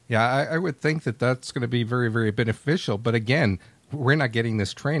Yeah, I would think that that's going to be very, very beneficial. But again, we're not getting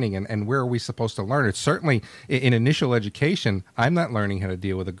this training, and where are we supposed to learn it? Certainly in initial education, I'm not learning how to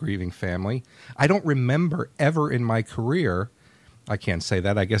deal with a grieving family. I don't remember ever in my career, I can't say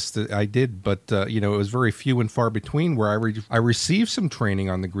that, I guess I did, but it was very few and far between where I received some training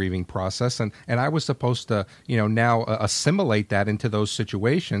on the grieving process, and I was supposed to now assimilate that into those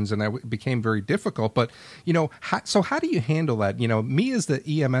situations, and it became very difficult. But so how do you handle that? Me as the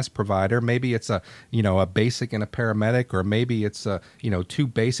EMS provider, maybe it's a basic and a paramedic, or maybe it's two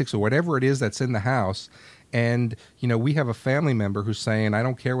basics or whatever it is that's in the house. And, we have a family member who's saying, I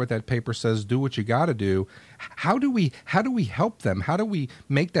don't care what that paper says, do what you got to do. How do we help them? How do we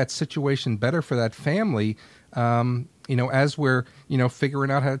make that situation better for that family, as we're,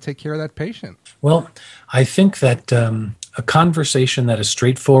 figuring out how to take care of that patient? Well, I think that a conversation that is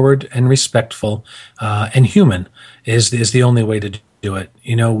straightforward and respectful and human is the only way to do it.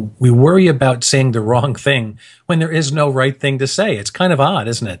 We worry about saying the wrong thing when there is no right thing to say. It's kind of odd,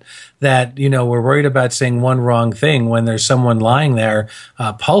 isn't it? That, we're worried about saying one wrong thing when there's someone lying there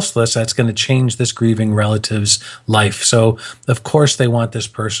pulseless that's going to change this grieving relative's life. So, of course, they want this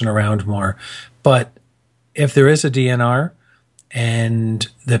person around more. But if there is a DNR and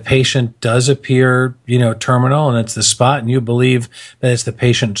the patient does appear, terminal, and it's the spot, and you believe that it's the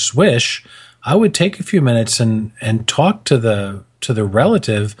patient's wish, I would take a few minutes and talk to the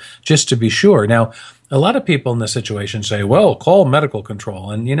relative just to be sure. Now, a lot of people in this situation say, well, call medical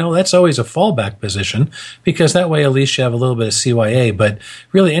control. And, that's always a fallback position, because that way at least you have a little bit of CYA. But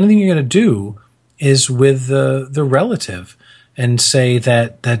really anything you're going to do is with the relative, and say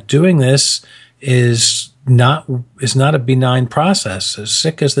that doing this is not a benign process. As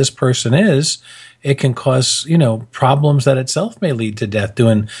sick as this person is, it can cause, problems that itself may lead to death,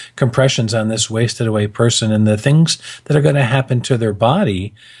 doing compressions on this wasted away person and the things that are going to happen to their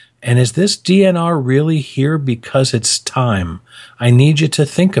body. And is this DNR really here because it's time? I need you to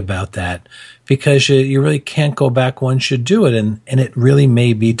think about that, because you really can't go back once you do it, and it really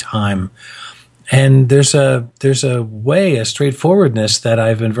may be time. And there's a way, a straightforwardness that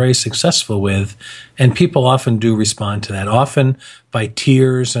I've been very successful with, and people often do respond to that, often by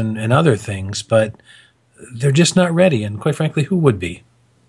tears and other things, but they're just not ready. And quite frankly, who would be?